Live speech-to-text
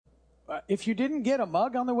if you didn't get a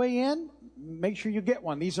mug on the way in, make sure you get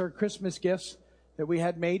one. These are Christmas gifts that we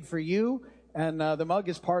had made for you, and the mug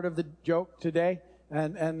is part of the joke today.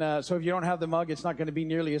 And so if you don't have the mug, it's not going to be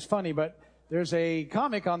nearly as funny. But there's a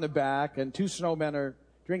comic on the back, and two snowmen are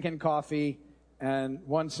drinking coffee, and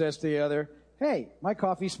one says to the other, "Hey, my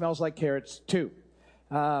coffee smells like carrots too."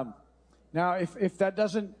 Now, if that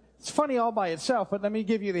doesn't, it's funny all by itself, but let me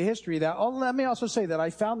give you the history of that. Let me also say that I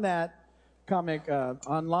found that comic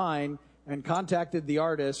online and contacted the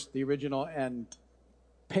artist, the original, and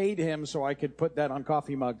paid him so I could put that on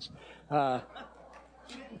coffee mugs. You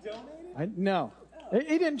didn't donate it? No.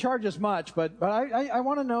 He didn't charge us much, but I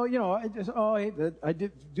want to know, I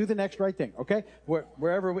did do the next right thing, okay?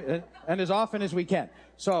 Wherever we, and as often as we can.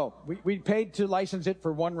 So we paid to license it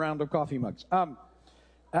for one round of coffee mugs.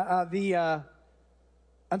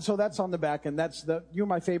 And so that's on the back, and you're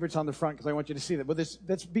my favorites on the front because I want you to see that. But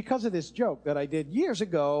that's because of this joke that I did years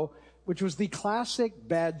ago, which was the classic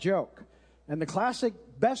bad joke. And the classic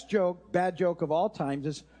best joke, bad joke of all times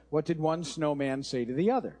is, what did one snowman say to the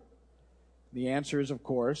other? The answer is, of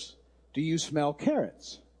course, do you smell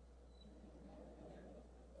carrots?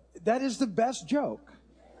 That is the best joke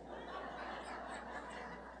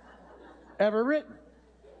ever written.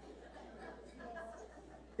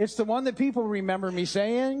 It's the one that people remember me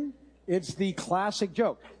saying. It's the classic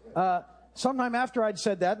joke. Sometime after I'd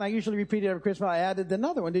said that, and I usually repeat it every Christmas, I added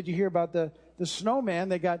another one. Did you hear about the snowman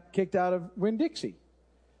that got kicked out of Winn-Dixie?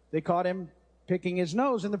 They caught him picking his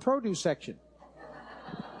nose in the produce section.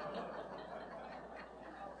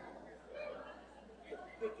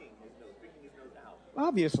 Picking his nose out.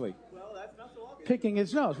 Obviously. Well, that's not so obvious. Picking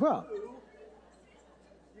his nose. Well,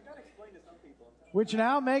 You got to explain to some people. which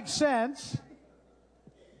now makes sense.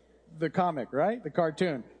 The comic, right? The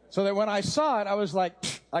cartoon. So that when I saw it, I was like,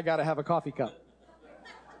 I got to have a coffee cup.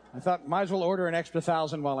 I thought, might as well order an extra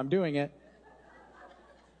 1,000 while I'm doing it.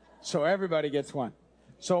 So everybody gets one.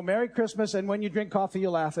 So Merry Christmas, and when you drink coffee, you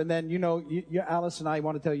laugh. And then, Alice and I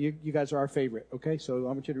want to tell you, you guys are our favorite, okay? So I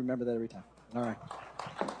want you to remember that every time. All right.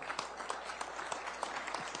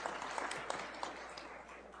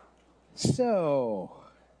 So,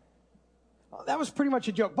 that was pretty much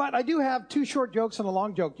a joke. But I do have two short jokes and a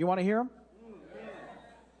long joke. You want to hear them?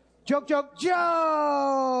 Joke, joke, joke!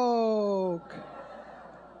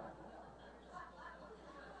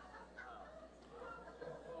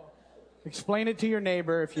 Explain it to your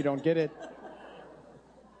neighbor if you don't get it.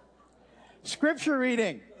 Scripture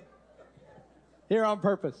reading. Here on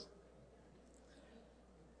purpose.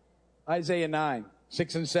 Isaiah 9,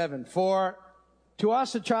 6 and 7. For to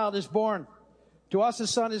us a child is born, to us a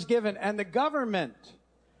son is given, and the government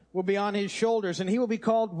will be on his shoulders, and he will be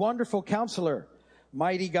called Wonderful Counselor,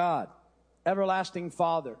 Mighty God, Everlasting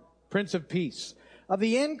Father, Prince of Peace. Of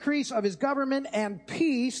the increase of his government and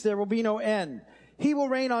peace there will be no end. He will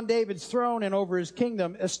reign on David's throne and over his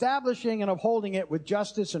kingdom, establishing and upholding it with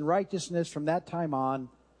justice and righteousness from that time on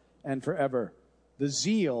and forever. The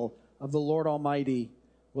zeal of the Lord Almighty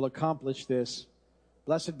will accomplish this.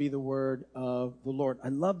 Blessed be the word of the Lord. I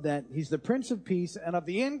love that. He's the Prince of Peace, and of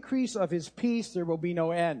the increase of his peace there will be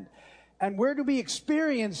no end. And we're to be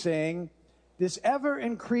experiencing this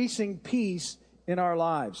ever-increasing peace in our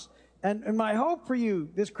lives. And my hope for you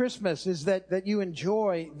this Christmas is that you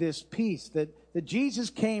enjoy this peace that Jesus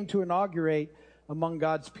came to inaugurate among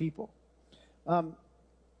God's people.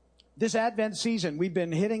 This Advent season, we've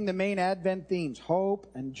been hitting the main Advent themes: hope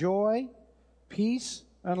and joy, peace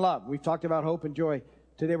and love. We've talked about hope and joy.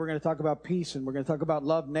 Today we're going to talk about peace, and we're going to talk about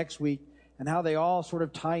love next week, and how they all sort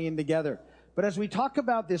of tie in together. But as we talk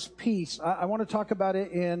about this peace, I want to talk about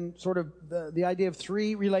it in sort of the idea of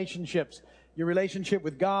three relationships. Your relationship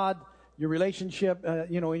with God, your relationship,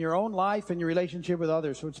 in your own life, and your relationship with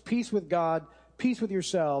others. So it's peace with God, peace with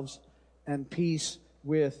yourselves, and peace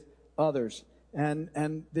with others.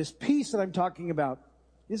 And this peace that I'm talking about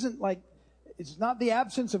isn't like, it's not the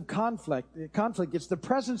absence of conflict. It's the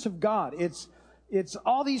presence of God. It's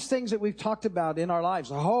all these things that we've talked about in our lives,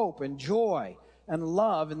 hope and joy and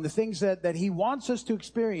love, and the things that he wants us to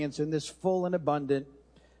experience in this full and abundant,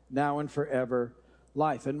 now and forever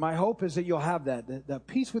life. And my hope is that you'll have that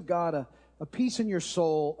peace with God, a peace in your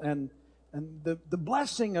soul, and the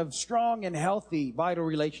blessing of strong and healthy, vital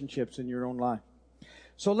relationships in your own life.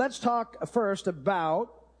 So let's talk first about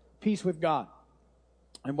peace with God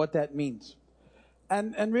and what that means.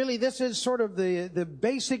 And really, this is sort of the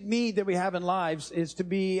basic need that we have in lives, is to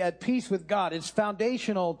be at peace with God. It's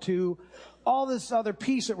foundational to all this other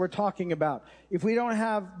peace that we're talking about. If we don't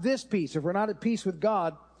have this peace, if we're not at peace with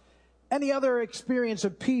God, any other experience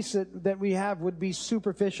of peace that we have would be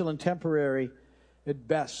superficial and temporary at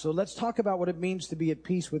best. So let's talk about what it means to be at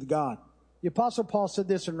peace with God. The Apostle Paul said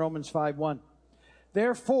this in Romans 5:1.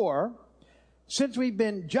 Therefore, since we've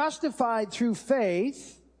been justified through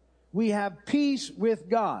faith, we have peace with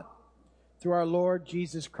God through our Lord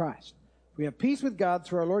Jesus Christ. We have peace with God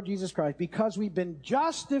through our Lord Jesus Christ because we've been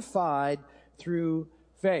justified through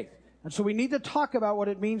faith. And so we need to talk about what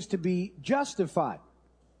it means to be justified.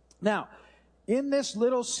 Now, in this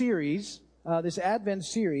little series, this Advent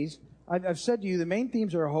series, I've said to you the main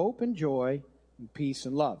themes are hope and joy and peace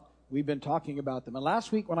and love. We've been talking about them. And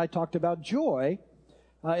last week when I talked about joy,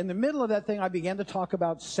 in the middle of that thing, I began to talk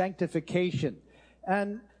about sanctification.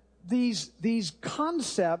 And these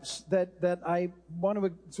concepts that I want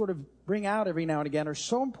to sort of bring out every now and again are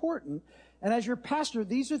so important. And as your pastor,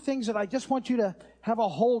 these are things that I just want you to have a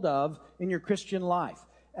hold of in your Christian life.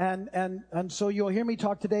 And so you'll hear me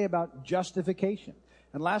talk today about justification.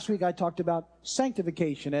 And last week I talked about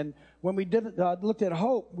sanctification. And when we looked at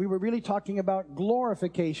hope, we were really talking about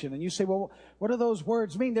glorification. And you say, well, what do those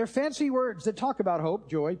words mean? They're fancy words that talk about hope,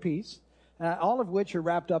 joy, peace, all of which are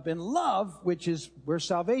wrapped up in love, which is where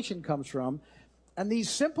salvation comes from. And these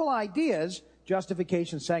simple ideas,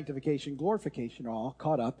 justification, sanctification, glorification, are all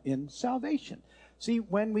caught up in salvation. See,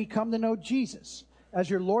 when we come to know Jesus as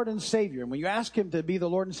your Lord and Savior, and when you ask Him to be the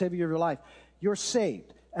Lord and Savior of your life, you're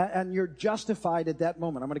saved. And you're justified at that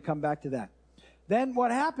moment. I'm going to come back to that. Then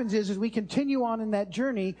what happens is, as we continue on in that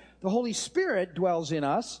journey, the Holy Spirit dwells in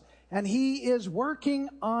us, and He is working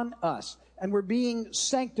on us. And we're being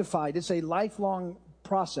sanctified. It's a lifelong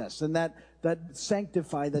process. And that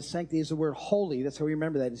sanctified is the word holy. That's how we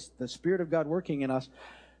remember that. It's the Spirit of God working in us.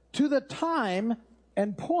 To the time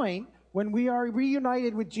and point when we are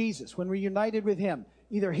reunited with Jesus, when we're united with Him.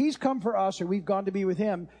 Either He's come for us or we've gone to be with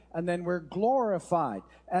Him, and then we're glorified.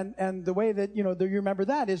 And the way that, you remember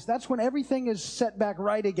that is that's when everything is set back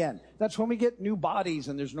right again. That's when we get new bodies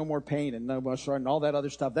and there's no more pain and no more sorrow and all that other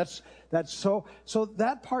stuff. That's so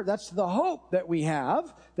that part, that's the hope that we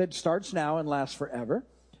have that starts now and lasts forever.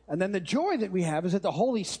 And then the joy that we have is that the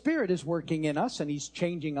Holy Spirit is working in us and He's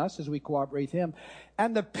changing us as we cooperate with Him.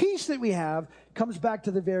 And the peace that we have comes back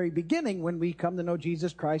to the very beginning when we come to know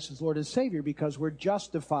Jesus Christ as Lord and Savior, because we're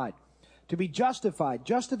justified. To be justified,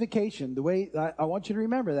 justification, the way I want you to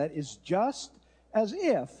remember that is just as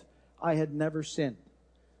if I had never sinned.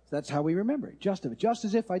 That's how we remember it. Just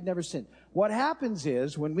as if I'd never sinned. What happens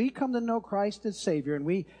is when we come to know Christ as Savior and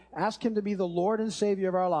we ask Him to be the Lord and Savior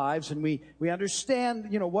of our lives, and we understand,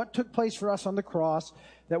 what took place for us on the cross,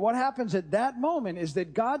 that what happens at that moment is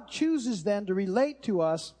that God chooses then to relate to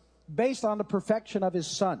us based on the perfection of His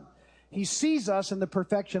Son. He sees us in the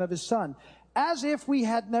perfection of His Son, as if we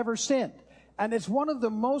had never sinned. And it's one of the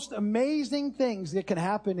most amazing things that can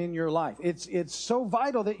happen in your life. It's so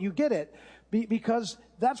vital that you get it, because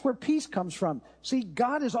that's where peace comes from. See,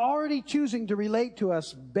 God is already choosing to relate to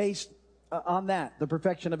us based on that, the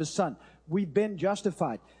perfection of His Son. We've been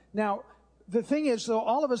justified. Now, the thing is, so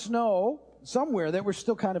all of us know somewhere that we're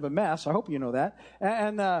still kind of a mess. I hope you know that.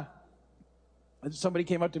 And somebody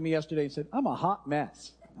came up to me yesterday and said, I'm a hot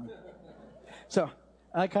mess. So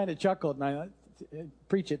I kind of chuckled and I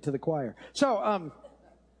preach it to the choir. So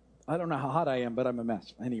I don't know how hot I am, but I'm a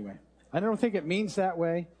mess. Anyway, I don't think it means that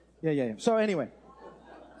way. Yeah. So anyway.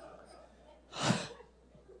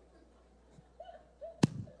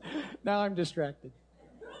 Now I'm distracted.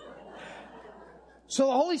 So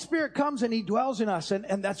the Holy Spirit comes and He dwells in us,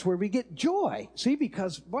 and that's where we get joy. See,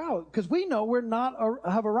 because we know we're not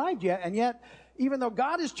have arrived yet, and yet, even though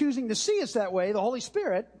God is choosing to see us that way, the Holy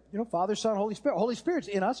Spirit, Father, Son, Holy Spirit's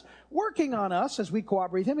in us, working on us as we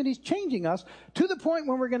cooperate with Him, and He's changing us to the point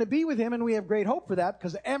when we're going to be with Him, and we have great hope for that,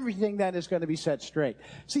 because everything then is going to be set straight.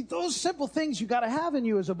 See, those simple things you got to have in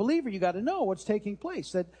you as a believer. You got to know what's taking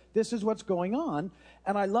place, that this is what's going on,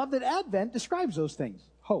 and I love that Advent describes those things.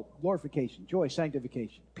 Hope, glorification, joy,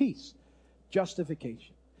 sanctification, peace,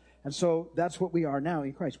 justification. And so that's what we are now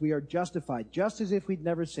in Christ. We are justified, just as if we'd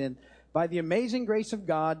never sinned, by the amazing grace of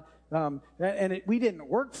God. We didn't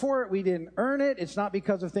work for it. We didn't earn it. It's not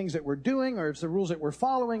because of things that we're doing, or it's the rules that we're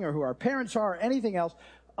following, or who our parents are, or anything else.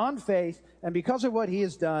 On faith, and because of what He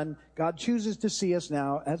has done, God chooses to see us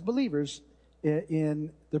now as believers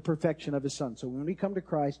in the perfection of His Son. So when we come to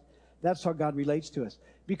Christ, that's how God relates to us.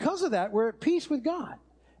 Because of that, we're at peace with God.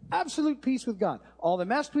 Absolute peace with God. All the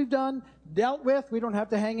mess we've done, dealt with, we don't have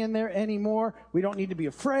to hang in there anymore. We don't need to be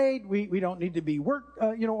afraid. We don't need to be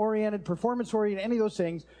work-oriented, performance-oriented, any of those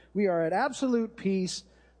things. We are at absolute peace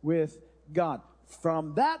with God.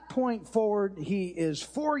 From that point forward, He is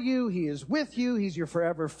for you. He is with you. He's your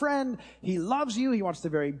forever friend. He loves you. He wants the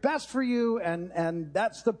very best for you. And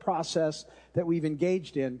that's the process that we've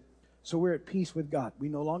engaged in So we're at peace with God. We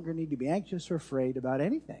no longer need to be anxious or afraid about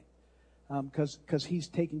anything because He's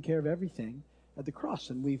taken care of everything at the cross,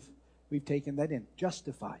 and we've taken that in.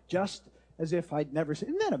 Justified, just as if I'd never seen.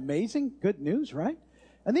 Isn't that amazing? Good news, right?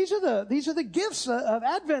 And these are the gifts of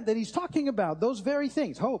Advent that he's talking about. Those very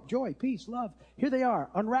things: hope, joy, peace, love. Here they are.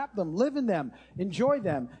 Unwrap them, live in them, enjoy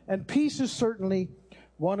them. And peace is certainly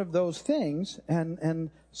one of those things, and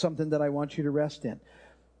something that I want you to rest in.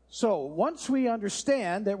 So once we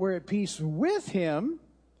understand that we're at peace with Him,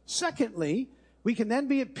 secondly, we can then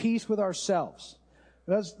be at peace with ourselves.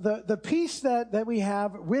 Because the peace that we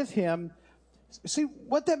have with Him, see,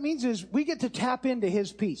 what that means is we get to tap into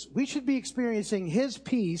His peace. We should be experiencing His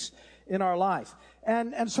peace in our life.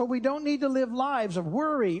 And so we don't need to live lives of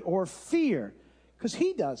worry or fear, because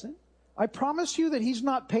He doesn't. I promise you that He's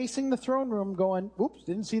not pacing the throne room going, oops,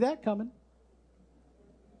 didn't see that coming.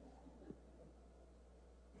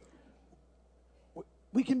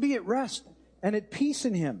 We can be at rest and at peace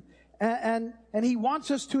in Him. And He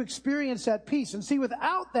wants us to experience that peace. And see,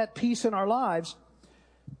 without that peace in our lives,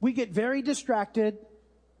 we get very distracted,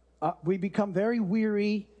 we become very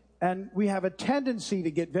weary, and we have a tendency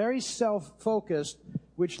to get very self-focused,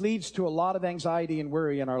 which leads to a lot of anxiety and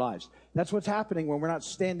worry in our lives. That's what's happening when we're not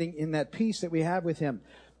standing in that peace that we have with Him.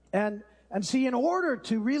 And see, in order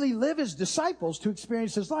to really live as disciples, to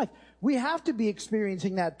experience His life, we have to be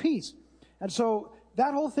experiencing that peace. And so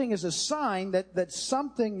that whole thing is a sign that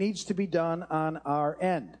something needs to be done on our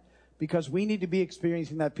end, because we need to be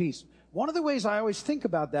experiencing that peace. One of the ways I always think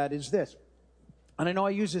about that is this, and I know I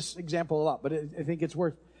use this example a lot, but I think it's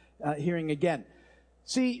worth hearing again.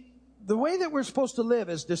 See, the way that we're supposed to live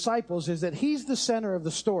as disciples is that He's the center of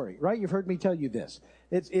the story, right? You've heard me tell you this.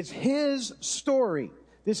 It's His story.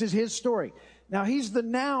 This is His story. Now, He's the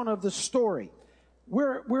noun of the story.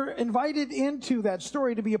 We're invited into that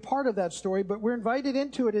story to be a part of that story, but we're invited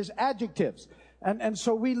into it as adjectives. And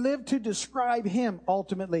so we live to describe Him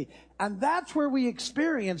ultimately. And that's where we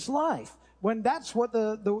experience life, when that's what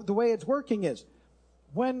the way it's working is.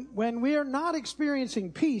 When we are not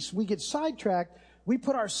experiencing peace, we get sidetracked. We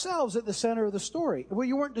put ourselves at the center of the story. Well,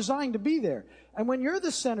 you weren't designed to be there. And when you're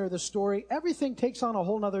the center of the story, everything takes on a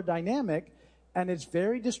whole other dynamic, and it's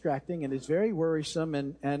very distracting, and it's very worrisome,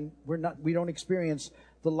 and we don't experience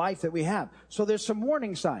the life that we have. So there's some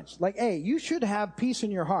warning signs. Like, A, you should have peace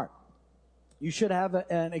in your heart. You should have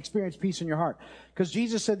an experienced peace in your heart. Because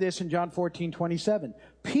Jesus said this in John 14:27.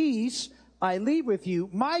 Peace I leave with you,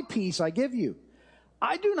 my peace I give you.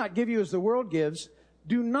 I do not give you as the world gives.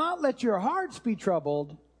 Do not let your hearts be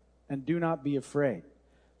troubled, and do not be afraid.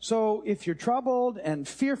 So if you're troubled and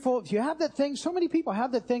fearful, if you have that thing, so many people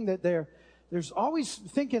have that thing that there's always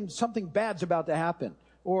thinking something bad's about to happen.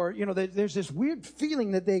 Or, there's this weird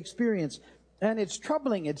feeling that they experience, and it's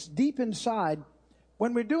troubling. It's deep inside.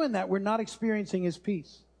 When we're doing that, we're not experiencing His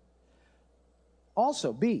peace.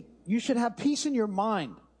 Also, B, you should have peace in your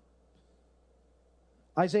mind.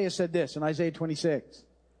 Isaiah said this in Isaiah 26,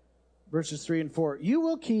 verses 3 and 4. You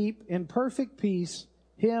will keep in perfect peace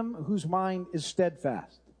him whose mind is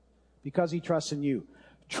steadfast, because he trusts in you.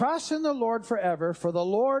 Trust in the Lord forever, for the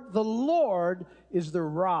Lord is the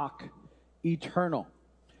rock eternal.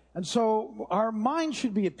 And so our mind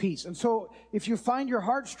should be at peace. And so if you find your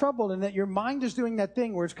heart's troubled and that your mind is doing that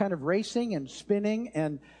thing where it's kind of racing and spinning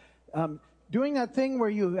and doing that thing where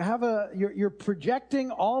you have you're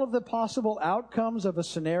projecting all of the possible outcomes of a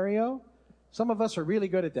scenario. Some of us are really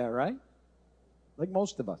good at that, right? Like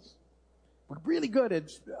most of us. We're really good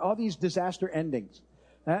at all these disaster endings.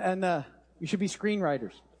 And you should be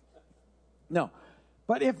screenwriters. No.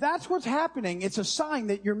 But if that's what's happening, it's a sign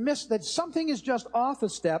that that something is just off a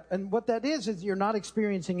step. And what that is you're not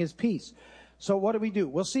experiencing His peace. So what do?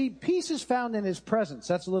 Well, see, peace is found in His presence.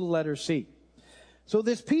 That's a little letter C. So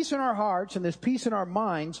this peace in our hearts and this peace in our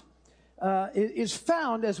minds is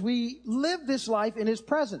found as we live this life in His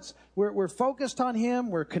presence. We're focused on Him.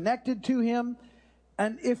 We're connected to Him.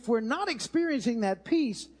 And if we're not experiencing that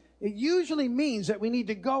peace, it usually means that we need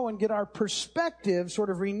to go and get our perspective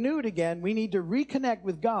sort of renewed again. We need to reconnect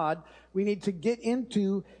with God. We need to get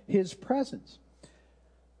into His presence.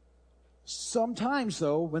 Sometimes,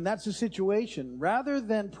 though, when that's the situation, rather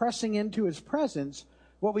than pressing into His presence,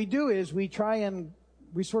 what we do is we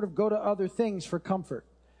sort of go to other things for comfort,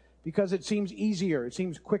 because it seems easier, it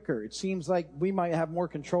seems quicker, it seems like we might have more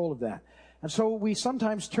control of that. And so we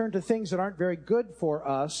sometimes turn to things that aren't very good for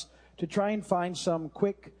us to try and find some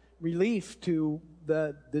quick relief to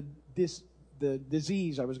the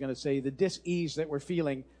disease, the dis-ease that we're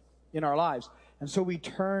feeling in our lives. And so we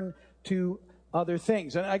turn to other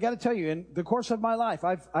things. And I got to tell you, in the course of my life,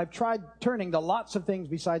 I've tried turning to lots of things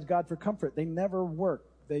besides God for comfort. They never work.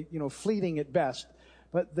 they fleeting at best,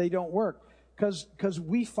 but they don't work because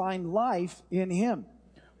we find life in Him.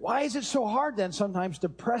 Why is it so hard then sometimes to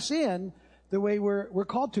press in the way we're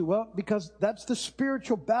called to? Well, because that's the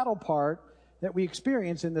spiritual battle part that we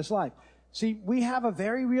experience in this life. See, we have a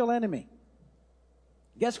very real enemy.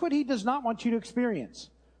 Guess what he does not want you to experience?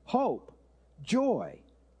 Hope, joy,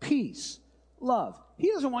 peace, love.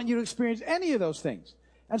 He doesn't want you to experience any of those things.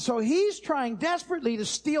 And so he's trying desperately to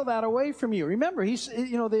steal that away from you. Remember, he's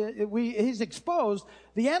exposed.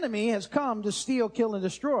 The enemy has come to steal, kill, and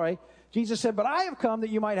destroy. Jesus said, but I have come that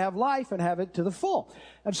you might have life and have it to the full.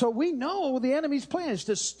 And so we know the enemy's plan is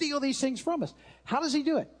to steal these things from us. How does he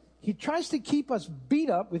do it? He tries to keep us beat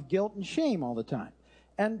up with guilt and shame all the time,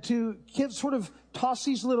 and to sort of toss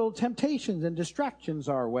these little temptations and distractions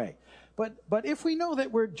our way. But if we know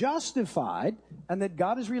that we're justified and that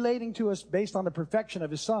God is relating to us based on the perfection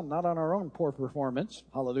of His Son, not on our own poor performance,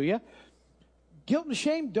 hallelujah, guilt and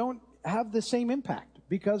shame don't have the same impact,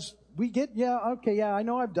 because we get, I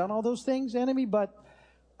know I've done all those things, enemy, but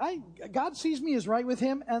God sees me as right with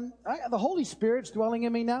Him, and the Holy Spirit's dwelling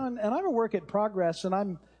in me now, and I'm a work in progress, and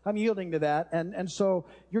I'm yielding to that, and so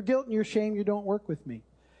your guilt and your shame, you don't work with me.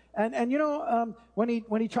 And when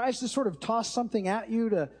he tries to sort of toss something at you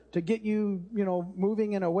to get you,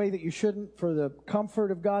 moving in a way that you shouldn't for the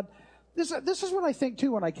comfort of God, this is what I think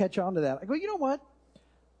too when I catch on to that. I go, you know what?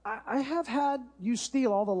 I have had you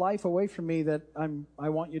steal all the life away from me that I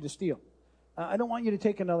want you to steal. I don't want you to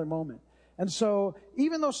take another moment. And so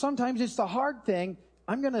even though sometimes it's the hard thing,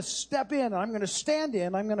 I'm going to step in and I'm going to stand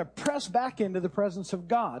in. I'm going to press back into the presence of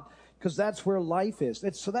God, because that's where life is.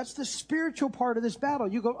 So that's the spiritual part of this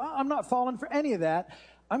battle. You go, I'm not falling for any of that.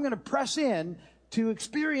 I'm going to press in to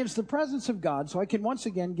experience the presence of God so I can once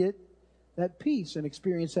again get that peace and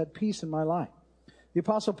experience that peace in my life. The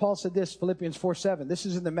Apostle Paul said this, Philippians 4:7. This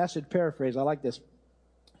is in the Message paraphrase. I like this.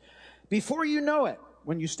 Before you know it,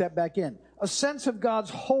 when you step back in, a sense of God's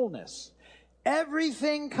wholeness,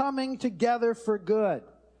 everything coming together for good,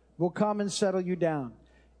 will come and settle you down.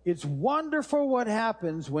 It's wonderful what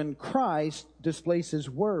happens when Christ displaces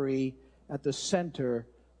worry at the center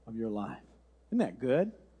of your life. Isn't that good?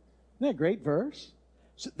 Isn't that a great verse?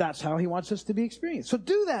 So that's how He wants us to be experienced. So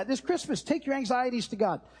do that this Christmas. Take your anxieties to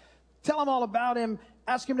God. Tell Him all about Him.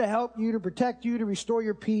 Ask Him to help you, to protect you, to restore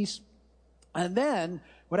your peace. And then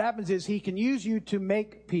what happens is He can use you to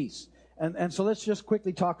make peace. And so let's just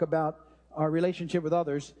quickly talk about our relationship with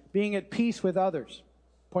others, being at peace with others.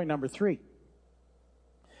 Point number 3.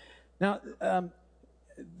 Now,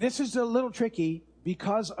 this is a little tricky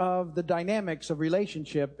because of the dynamics of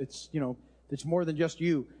relationship. It's more than just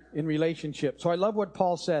you in relationship. So I love what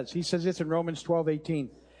Paul says. He says this in Romans 12:18.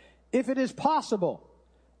 If it is possible,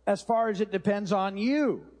 as far as it depends on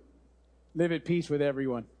you, live at peace with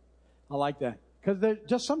everyone. I like that. Because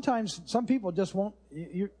just sometimes some people just won't,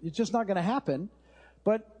 it's just not going to happen.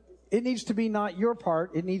 But it needs to be not your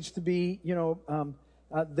part. It needs to be,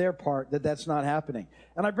 their part that's not happening.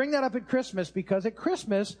 And I bring that up at Christmas because at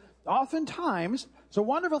Christmas, oftentimes, it's a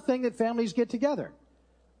wonderful thing that families get together.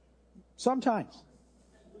 Sometimes.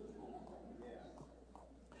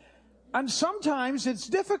 And sometimes it's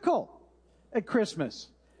difficult at Christmas.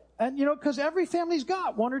 And, because every family's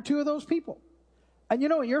got one or two of those people. And,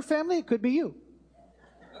 in your family, it could be you.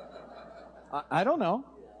 I don't know.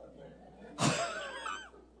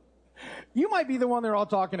 You might be the one they're all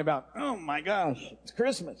talking about. Oh, my gosh, it's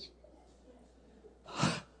Christmas.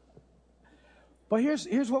 But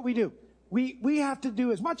here's what we do. We have to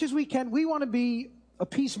do as much as we can. We want to be a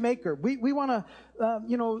peacemaker. We want to,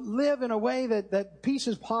 live in a way that peace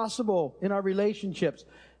is possible in our relationships.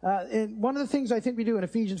 And one of the things I think we do in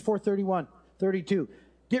Ephesians 4:31-32,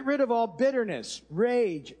 get rid of all bitterness,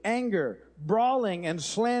 rage, anger, brawling, and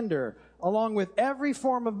slander, along with every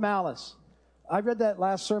form of malice. I read that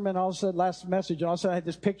last sermon, last message, and all of a sudden I had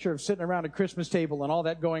this picture of sitting around a Christmas table and all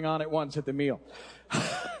that going on at once at the meal.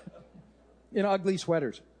 In ugly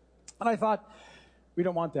sweaters. And I thought, we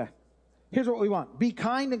don't want that. Here's what we want. Be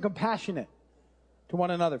kind and compassionate to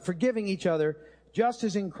one another, forgiving each other, just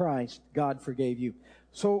as in Christ God forgave you.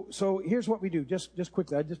 So here's what we do, just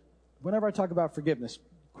quickly. Whenever I talk about forgiveness,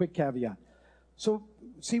 quick caveat. So,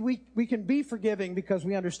 see, we can be forgiving because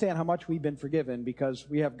we understand how much we've been forgiven, because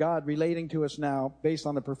we have God relating to us now based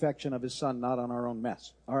on the perfection of His Son, not on our own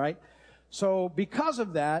mess. All right? So, because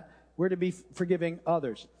of that, we're to be forgiving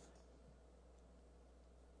others.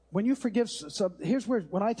 When you forgive, so here's where,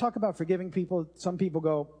 when I talk about forgiving people, some people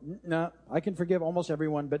go, no, I can forgive almost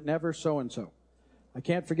everyone, but never so-and-so. I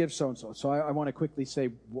can't forgive so-and-so. So I want to quickly say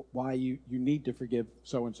why you need to forgive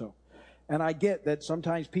so-and-so. And I get that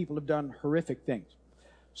sometimes people have done horrific things.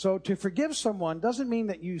 So to forgive someone doesn't mean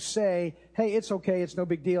that you say, hey, it's okay, it's no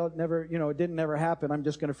big deal, it never, it didn't ever happen, I'm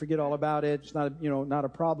just going to forget all about it, it's not, not a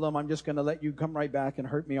problem, I'm just going to let you come right back and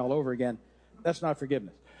hurt me all over again. That's not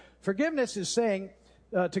forgiveness. Forgiveness is saying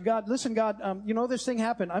to God, listen, God, this thing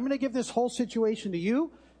happened, I'm going to give this whole situation to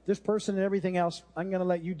you, this person and everything else, I'm going to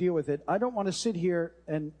let you deal with it. I don't want to sit here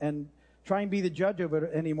and try and be the judge of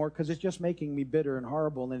it anymore, because it's just making me bitter and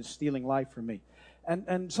horrible, and it's stealing life from me.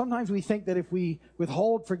 And sometimes we think that if we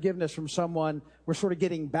withhold forgiveness from someone, we're sort of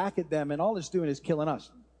getting back at them, and all it's doing is killing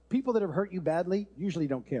us. People that have hurt you badly usually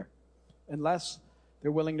don't care, unless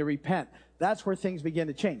they're willing to repent. That's where things begin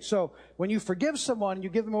to change. So when you forgive someone, you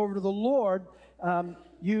give them over to the Lord,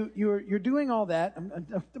 you're doing all that.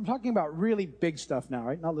 I'm talking about really big stuff now,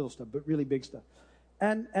 right? Not little stuff, but really big stuff.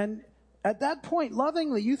 And at that point,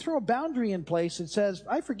 lovingly, you throw a boundary in place that says,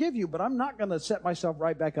 I forgive you, but I'm not going to set myself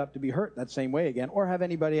right back up to be hurt that same way again, or have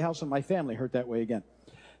anybody else in my family hurt that way again.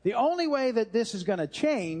 The only way that this is going to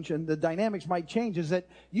change, and the dynamics might change, is that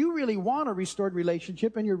you really want a restored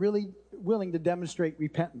relationship, and you're really willing to demonstrate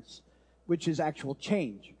repentance, which is actual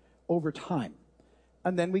change over time.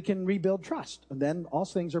 And then we can rebuild trust. And then all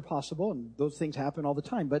things are possible, and those things happen all the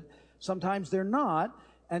time. But sometimes they're not.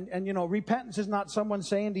 And repentance is not someone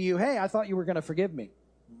saying to you, hey, I thought you were going to forgive me.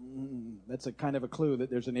 That's a kind of a clue that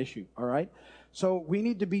there's an issue, all right? So we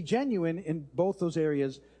need to be genuine in both those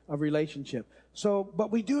areas of relationship.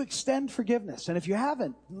 But we do extend forgiveness. And if you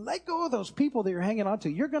haven't, let go of those people that you're hanging on to.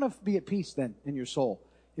 You're going to be at peace then in your soul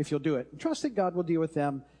if you'll do it. And trust that God will deal with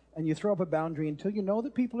them, and you throw up a boundary until you know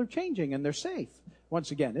that people are changing and they're safe.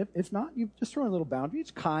 Once again, if not, you just throw in a little boundary.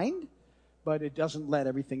 It's kind, but it doesn't let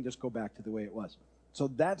everything just go back to the way it was. So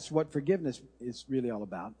that's what forgiveness is really all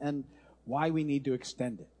about, and why we need to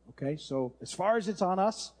extend it. Okay, so as far as it's on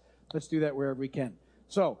us, let's do that wherever we can.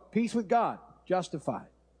 So peace with God, justified.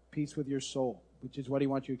 Peace with your soul, which is what He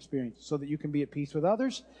wants you to experience, so that you can be at peace with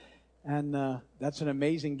others. And that's an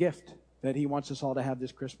amazing gift that He wants us all to have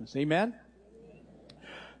this Christmas. Amen?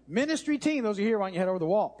 Ministry team, those are here, why don't you head over the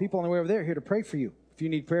wall? People on the way over there are here to pray for you. If you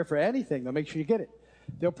need prayer for anything, they'll make sure you get it.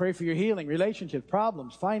 They'll pray for your healing, relationships,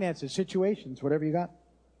 problems, finances, situations, whatever you got.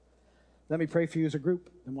 Let me pray for you as a group,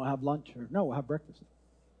 and we'll have lunch. We'll have breakfast.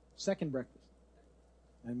 Second breakfast.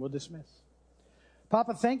 And we'll dismiss.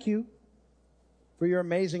 Papa, thank you for your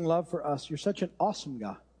amazing love for us. You're such an awesome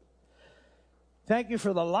God. Thank you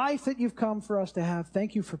for the life that you've come for us to have.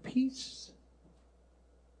 Thank you for peace.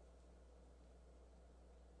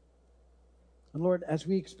 And Lord, as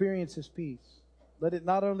we experience this peace, let it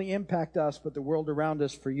not only impact us, but the world around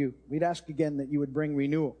us for you. We'd ask again that you would bring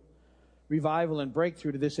renewal, revival, and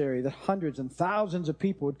breakthrough to this area, that hundreds and thousands of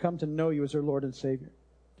people would come to know you as their Lord and Savior.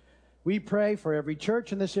 We pray for every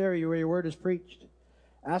church in this area where your word is preached.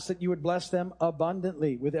 Ask that you would bless them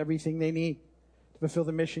abundantly with everything they need to fulfill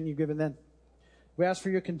the mission you've given them. We ask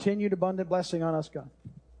for your continued abundant blessing on us, God,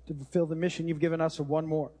 to fulfill the mission you've given us of one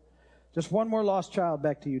more. Just one more lost child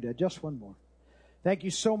back to you, Dad. Just one more. Thank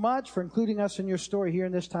you so much for including us in your story here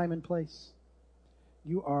in this time and place.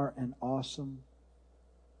 You are an awesome,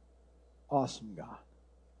 awesome God.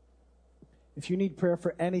 If you need prayer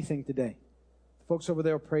for anything today, folks over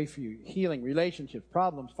there will pray for you. Healing, relationships,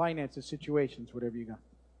 problems, finances, situations, whatever you got.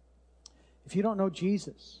 If you don't know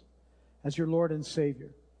Jesus as your Lord and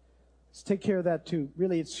Savior, let's take care of that too.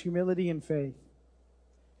 Really, it's humility and faith.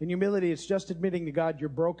 In humility, it's just admitting to God you're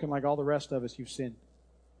broken like all the rest of us, you've sinned.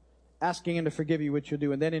 Asking Him to forgive you, which you'll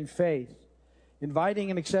do. And then in faith, inviting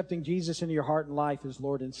and accepting Jesus into your heart and life as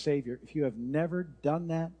Lord and Savior. If you have never done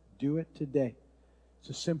that, do it today. It's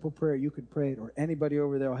a simple prayer. You can pray it, or anybody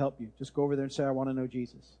over there will help you. Just go over there and say, I want to know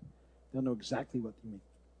Jesus. They'll know exactly what you mean.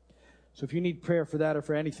 So if you need prayer for that or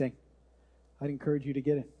for anything, I'd encourage you to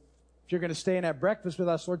get it. If you're going to stay and have breakfast with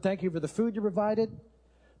us, Lord, thank you for the food you provided.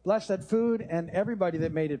 Bless that food and everybody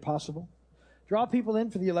that made it possible. Draw people in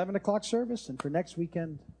for the 11 o'clock service and for next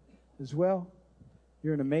weekend as well.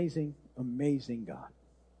 You're an amazing, amazing God.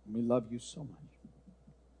 And we love you so much.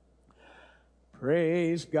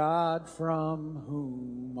 Praise God from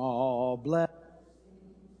whom all blessings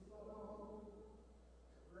flow.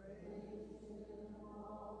 Praise Him,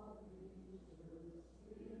 all creatures here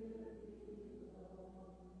below.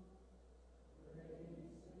 Praise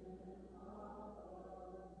Him above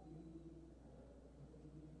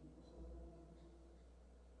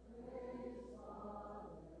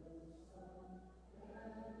the praise Father,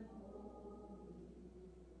 Son, and Holy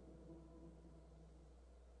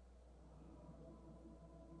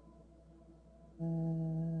Ghost.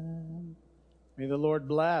 May the Lord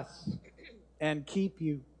bless and keep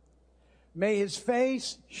you. May His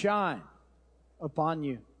face shine upon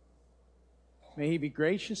you. May He be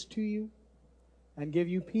gracious to you and give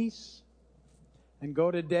you peace. And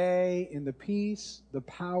go today in the peace, the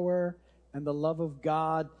power, and the love of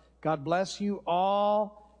God. God bless you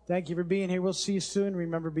all. Thank you for being here. We'll see you soon.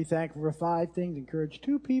 Remember, be thankful for 5 things. Encourage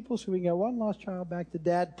 2 people so we can get 1 lost child back to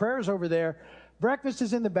Dad. Prayers over there. Breakfast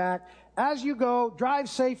is in the back. As you go, drive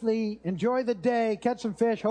safely. Enjoy the day. Catch some fish.